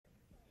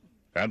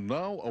And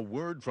now a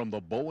word from the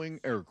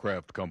Boeing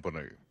Aircraft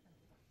Company.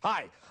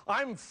 Hi,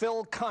 I'm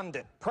Phil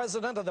Condit,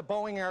 president of the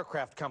Boeing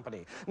Aircraft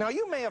Company. Now,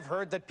 you may have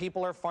heard that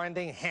people are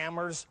finding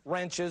hammers,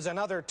 wrenches, and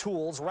other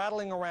tools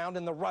rattling around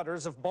in the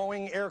rudders of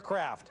Boeing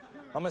aircraft.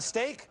 A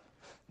mistake?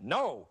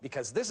 No,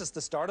 because this is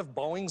the start of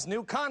Boeing's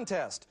new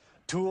contest.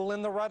 Tool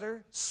in the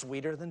rudder,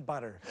 sweeter than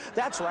butter.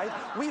 That's right,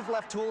 we've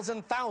left tools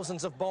in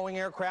thousands of Boeing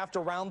aircraft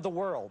around the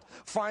world.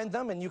 Find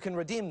them and you can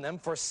redeem them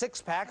for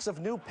 6 packs of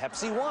new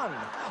Pepsi One,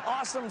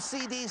 awesome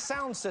CD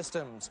sound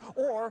systems,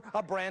 or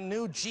a brand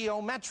new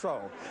Geo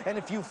Metro. And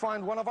if you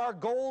find one of our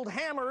gold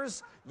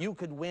hammers, you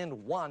could win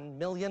 $1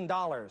 million.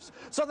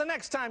 So the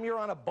next time you're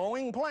on a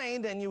Boeing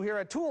plane and you hear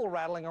a tool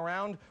rattling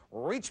around,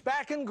 reach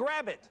back and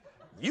grab it.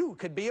 You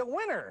could be a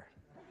winner.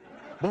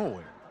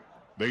 Boeing,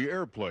 the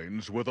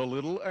airplanes with a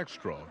little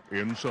extra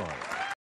inside.